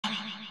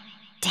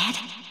Dead?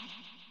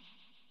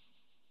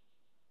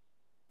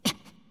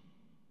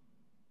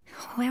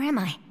 Where am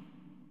I?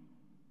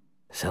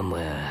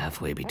 Somewhere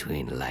halfway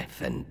between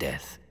life and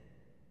death.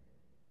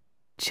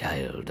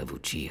 Child of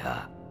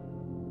Uchiha.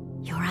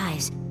 Your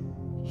eyes.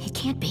 It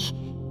can't be.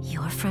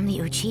 You're from the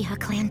Uchiha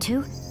clan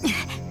too?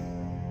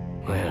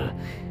 Well,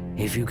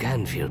 if you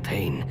can feel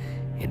pain,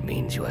 it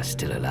means you are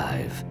still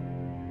alive.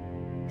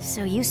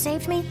 So you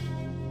saved me?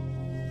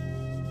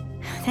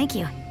 Thank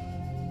you.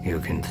 You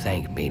can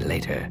thank me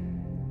later.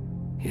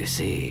 You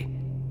see,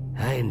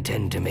 I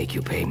intend to make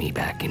you pay me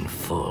back in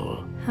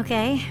full.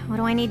 Okay, what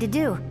do I need to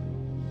do?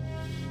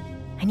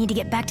 I need to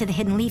get back to the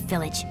Hidden Leaf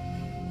Village.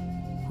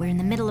 We're in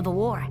the middle of a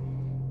war,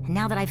 and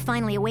now that I've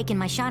finally awakened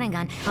my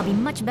Sharingan, I'll be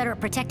much better at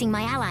protecting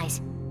my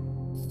allies.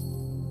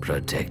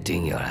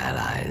 Protecting your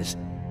allies?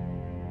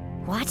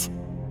 What?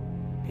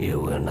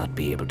 You will not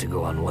be able to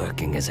go on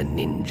working as a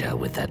ninja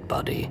with that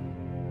body.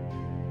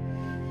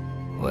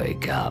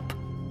 Wake up.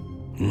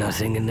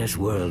 Nothing in this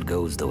world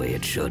goes the way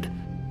it should.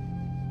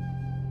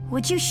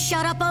 Would you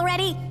shut up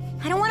already?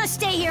 I don't want to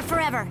stay here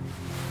forever.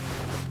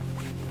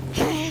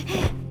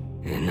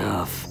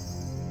 Enough.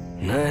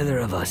 Neither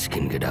of us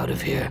can get out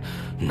of here,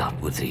 not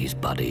with these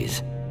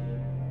bodies.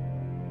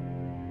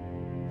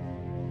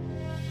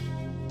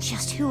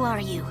 Just who are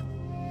you?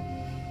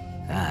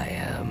 I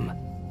am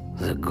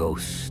the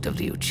ghost of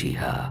the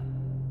Uchiha.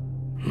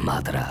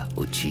 Madara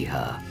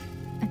Uchiha.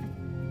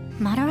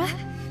 Madara?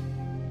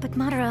 But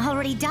Madara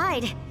already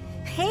died.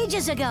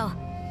 Ages ago.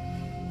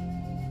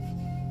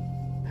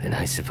 Then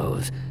I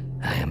suppose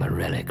I am a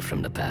relic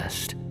from the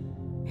past.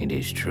 It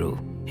is true.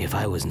 If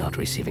I was not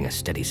receiving a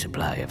steady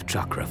supply of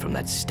chakra from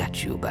that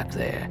statue back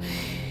there,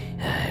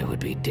 I would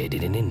be dead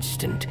in an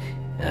instant.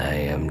 I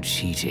am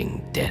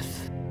cheating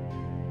death.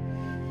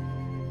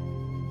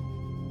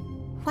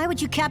 Why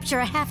would you capture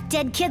a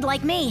half-dead kid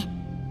like me?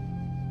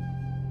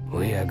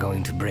 We are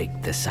going to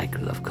break the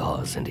cycle of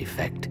cause and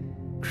effect.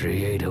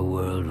 Create a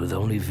world with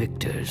only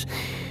victors,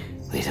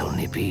 with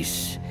only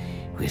peace,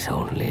 with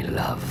only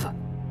love.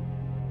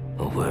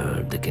 A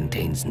world that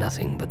contains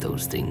nothing but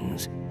those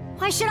things.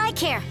 Why should I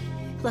care?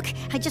 Look,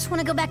 I just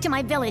want to go back to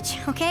my village,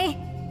 okay?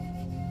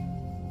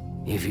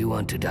 If you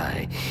want to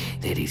die,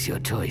 that is your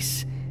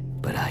choice.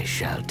 But I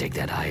shall take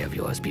that eye of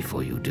yours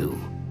before you do.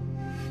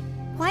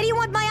 Why do you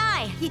want my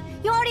eye?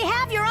 You already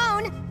have your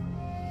own!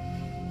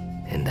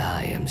 And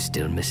I am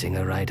still missing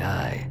a right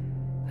eye.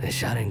 The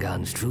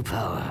Sharingan's true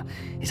power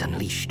is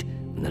unleashed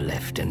when the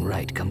left and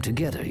right come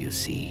together, you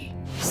see.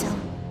 So,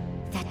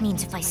 that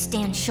means if I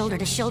stand shoulder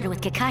to shoulder with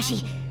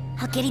Kakashi,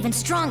 I'll get even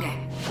stronger.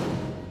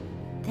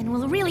 Then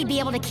we'll really be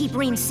able to keep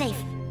Rin safe.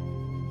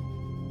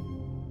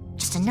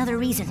 Just another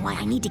reason why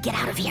I need to get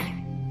out of here.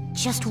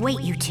 Just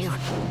wait, you two.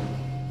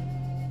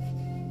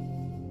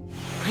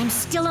 I'm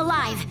still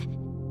alive.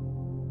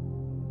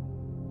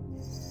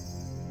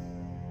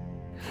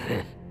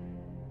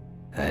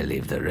 I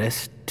leave the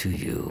rest to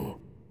you.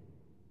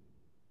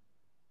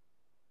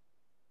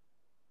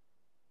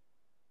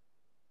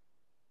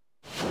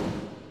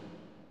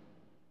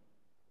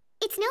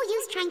 It's no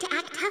use trying to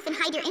act tough and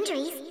hide your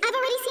injuries. I've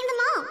already seen them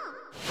all.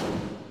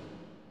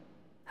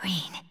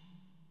 Rin.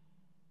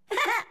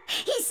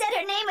 He said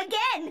her name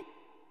again!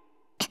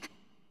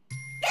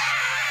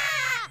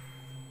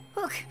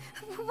 Look,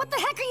 what the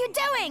heck are you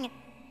doing?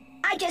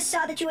 I just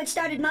saw that you had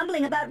started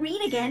mumbling about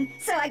Rin again,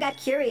 so I got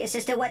curious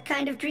as to what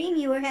kind of dream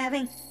you were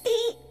having.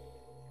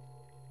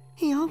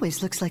 He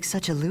always looks like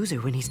such a loser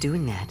when he's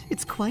doing that.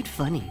 It's quite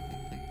funny.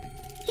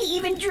 He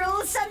even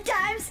drools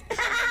sometimes.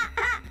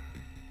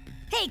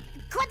 Hey,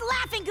 quit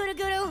laughing, Gudu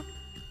Gudu!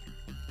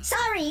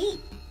 Sorry.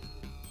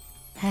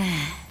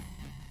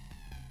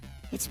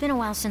 It's been a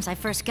while since I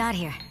first got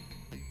here.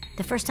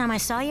 The first time I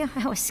saw you,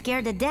 I was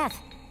scared to death.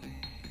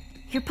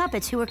 You're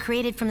puppets who were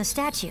created from the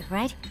statue,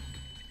 right?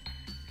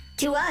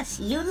 To us,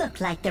 you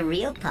look like the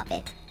real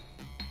puppet.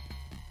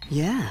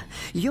 Yeah,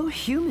 you're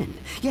human,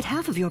 yet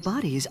half of your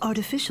body is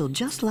artificial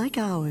just like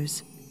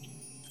ours.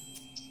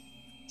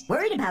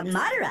 Worried about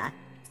Madara?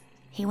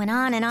 He went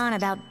on and on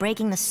about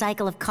breaking the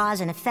cycle of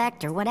cause and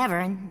effect or whatever,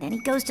 and then he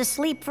goes to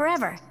sleep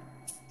forever.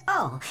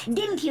 Oh,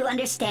 didn't you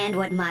understand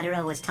what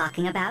Madara was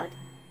talking about?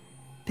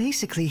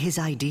 Basically, his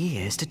idea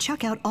is to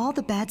chuck out all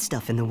the bad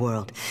stuff in the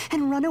world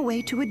and run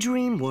away to a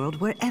dream world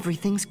where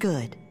everything's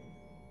good.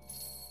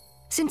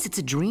 Since it's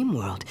a dream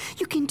world,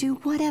 you can do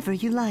whatever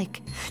you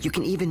like. You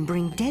can even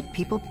bring dead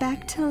people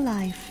back to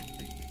life.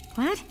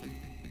 What?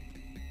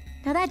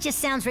 Now that just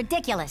sounds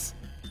ridiculous.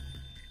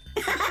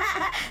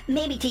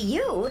 Maybe to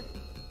you.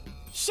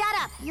 Shut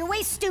up! You're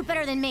way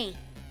stupider than me!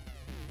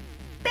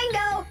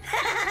 Bingo!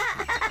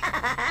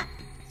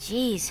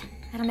 Jeez,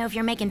 I don't know if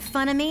you're making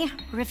fun of me,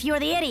 or if you're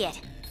the idiot.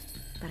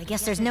 But I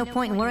guess there's no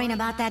point in worrying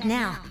about that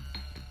now.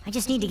 I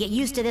just need to get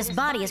used to this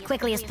body as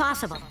quickly as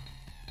possible.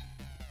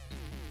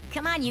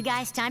 Come on, you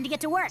guys, time to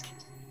get to work.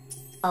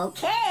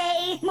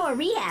 Okay, more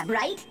rehab,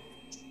 right?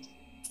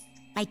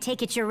 I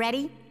take it you're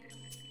ready?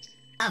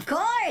 Of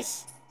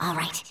course! All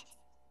right.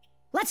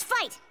 Let's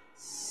fight!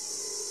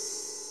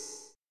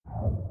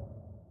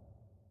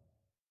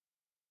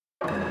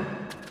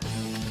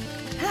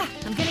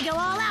 I'm gonna go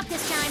all out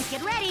this time.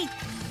 Get ready.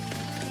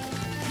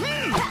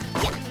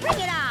 Bring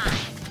it on.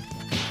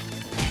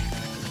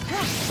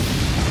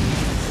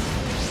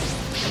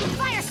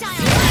 Fire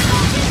style.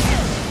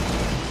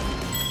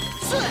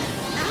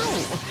 Ow!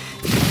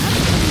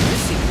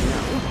 Missing,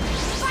 no.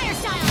 Fire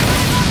style.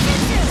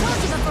 Told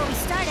you before we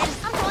started.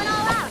 I'm going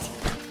all out.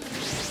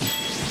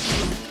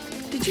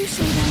 Did you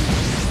say that?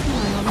 Oh,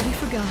 I already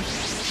forgot.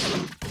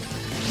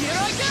 Here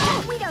I go.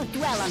 We don't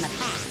dwell on the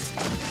past.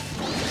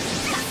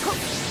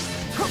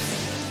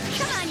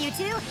 Come on, you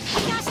two.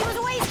 Kakashi was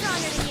way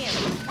stronger than you.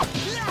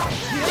 Here I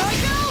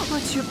go.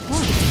 What's your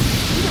point?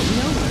 You don't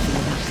know anything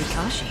about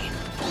Kakashi.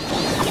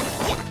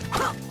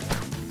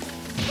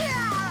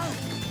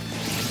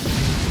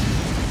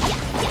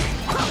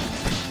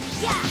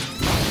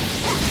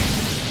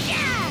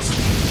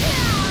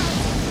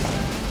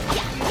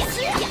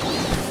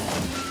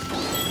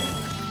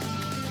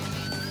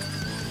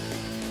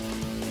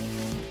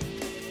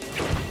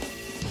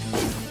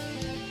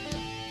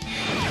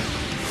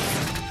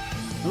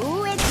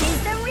 Ooh, it is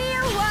the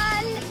real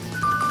one!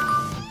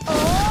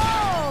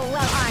 Oh,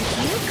 well, aren't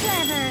you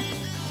clever?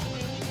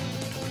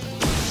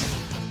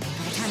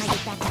 By the time I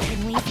get back to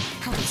Hidden Leaf,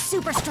 I'll be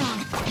super strong.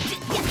 You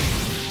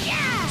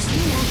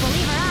won't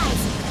believe her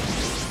eyes.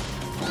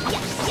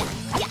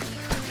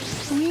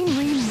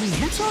 Lean.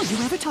 That's all you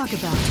ever talk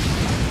about.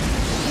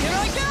 Here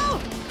I go!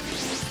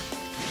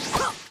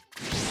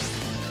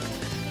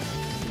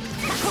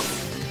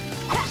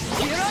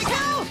 Here I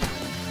go!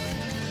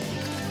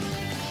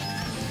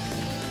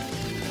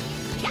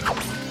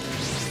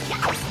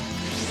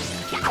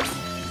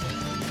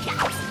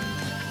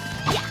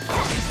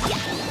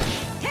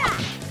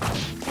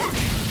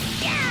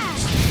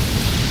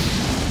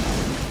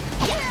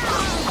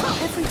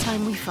 Every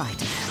time we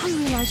fight, I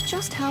realize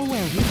just how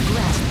well you've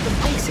grasped the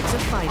basics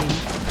of fighting.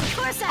 Of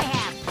course I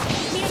have!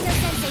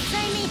 Naruto-sensei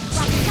trained me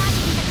while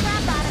Kakashi beat the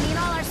crap out of me in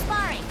all our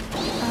sparring.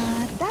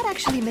 That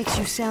actually makes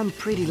you sound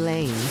pretty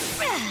lame.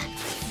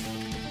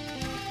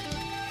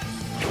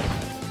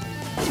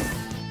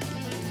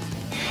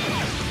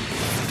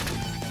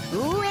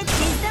 Ooh, it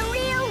is the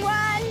real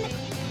one!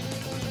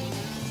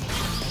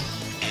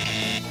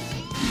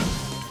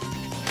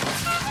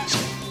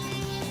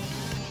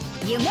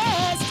 You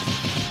missed!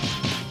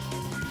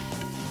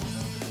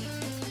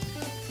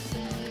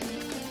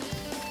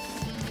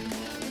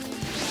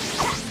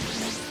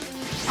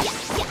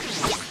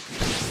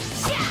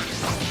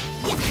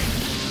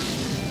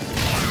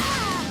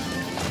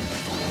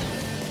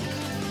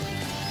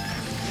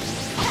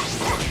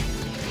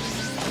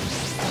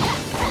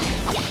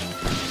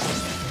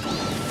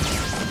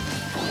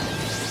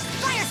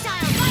 Fire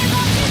style!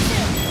 Fireball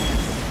jutsu!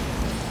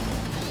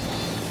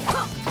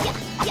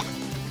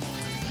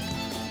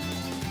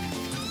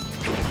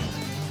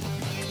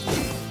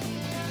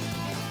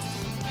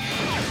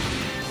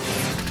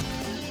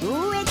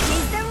 Ooh, it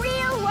is the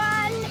real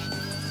one!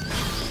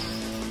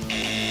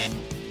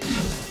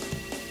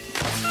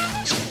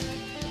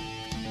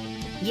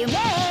 You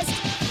missed!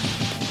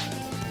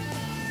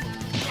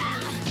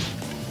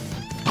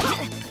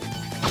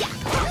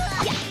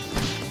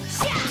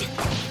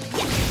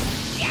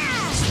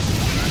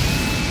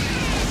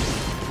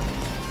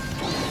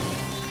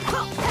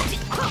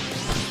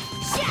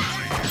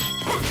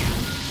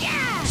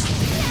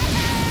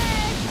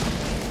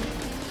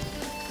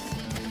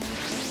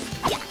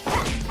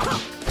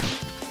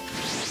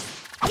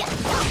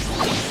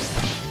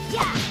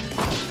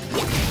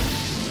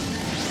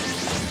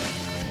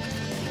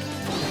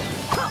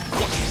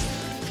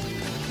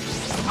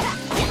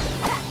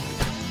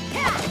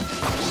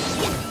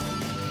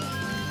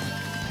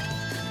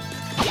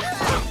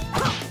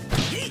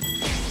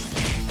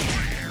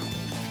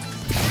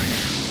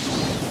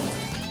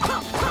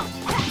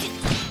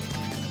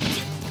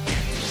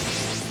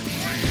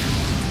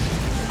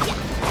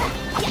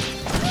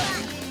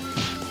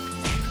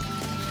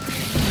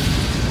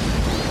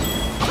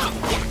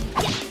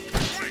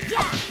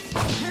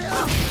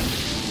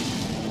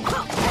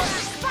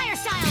 Fire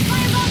style!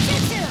 Fireball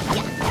jutsu!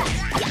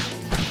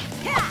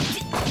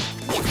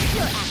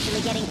 You're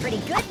actually getting pretty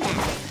good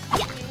now.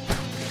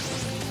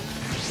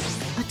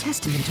 A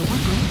testament to what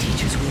great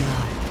teachers we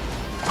are.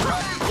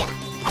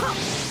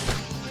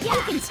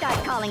 You can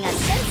start calling us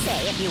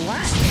sensei if you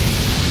want.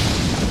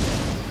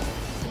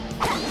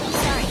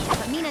 Sorry,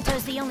 but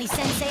Minato's the only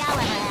sensei I'll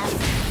ever have.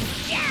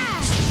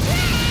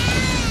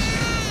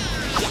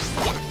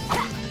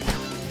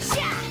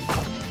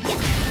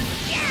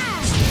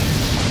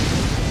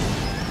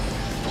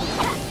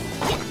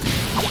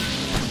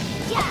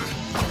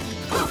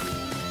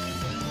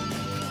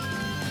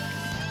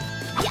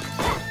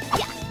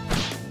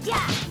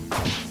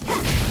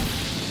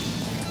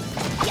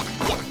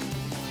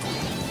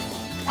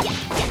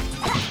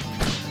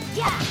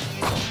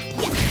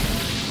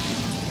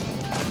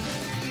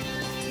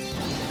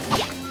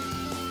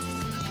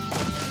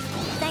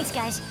 Thanks,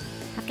 guys.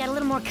 I've got a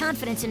little more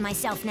confidence in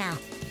myself now.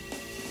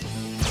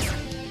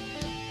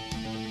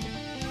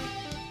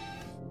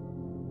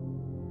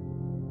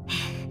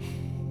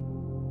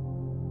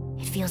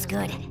 It feels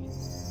good.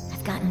 I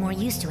I've gotten more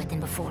used to it than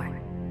before.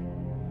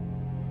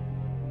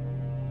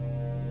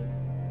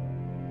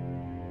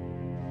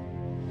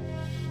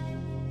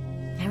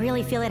 I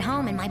really feel at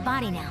home in my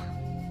body now.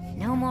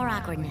 No more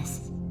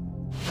awkwardness.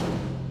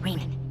 Rin,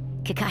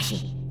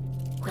 Kakashi,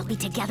 we'll be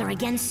together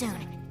again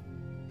soon.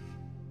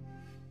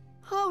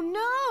 Oh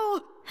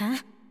no! Huh?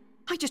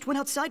 I just went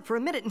outside for a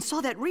minute and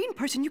saw that Rin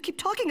person you keep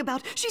talking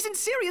about. She's in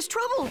serious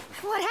trouble.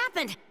 What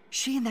happened?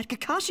 She and that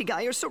Kakashi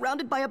guy are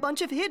surrounded by a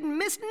bunch of hidden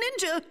mist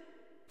ninja.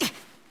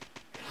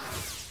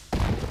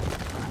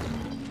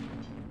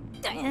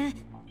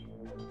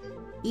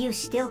 You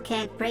still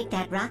can't break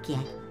that rock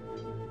yet.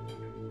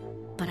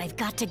 But I've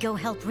got to go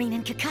help Rin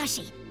and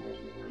Kakashi.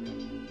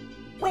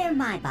 Where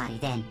my body,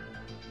 then?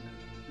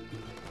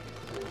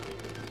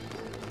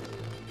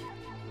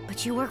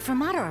 But you work for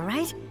Madara,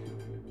 right?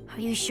 Are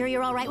you sure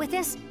you're all right with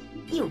this?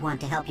 You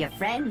want to help your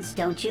friends,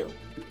 don't you?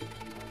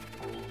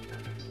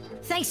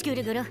 Thanks,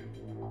 Guru.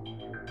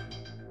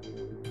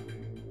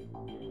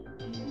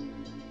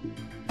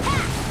 Ah!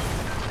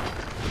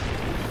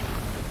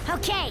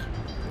 Okay.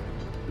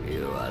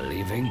 You are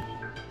leaving?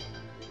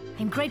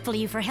 I'm grateful to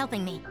you for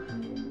helping me.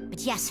 But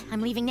yes,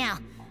 I'm leaving now.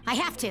 I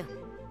have to.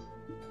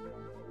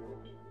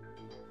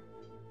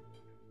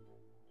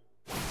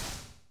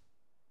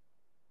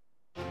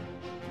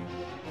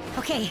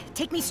 Okay,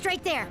 take me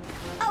straight there.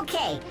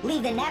 Okay,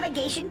 leave the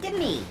navigation to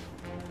me.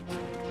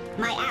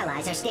 My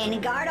allies are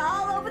standing guard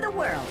all over the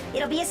world.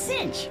 It'll be a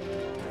cinch.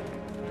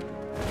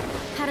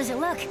 How does it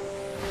look?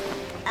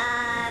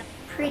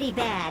 Pretty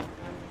bad.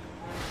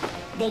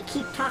 They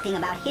keep talking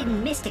about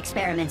hidden mist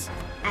experiments.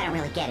 I don't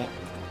really get it.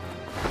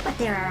 But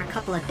there are a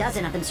couple of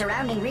dozen of them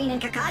surrounding Rin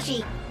and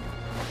Kakashi.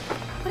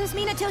 What is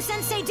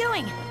Minato-sensei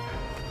doing?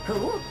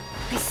 Who?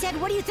 I said,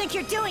 what do you think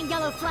you're doing,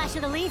 Yellow Flash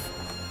of the Leaf?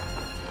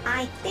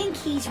 I think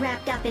he's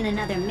wrapped up in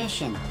another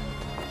mission.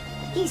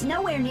 He's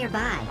nowhere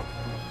nearby.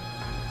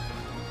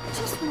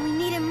 Just when we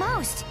need him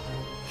most.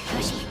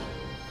 Kakashi,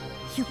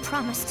 you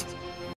promised.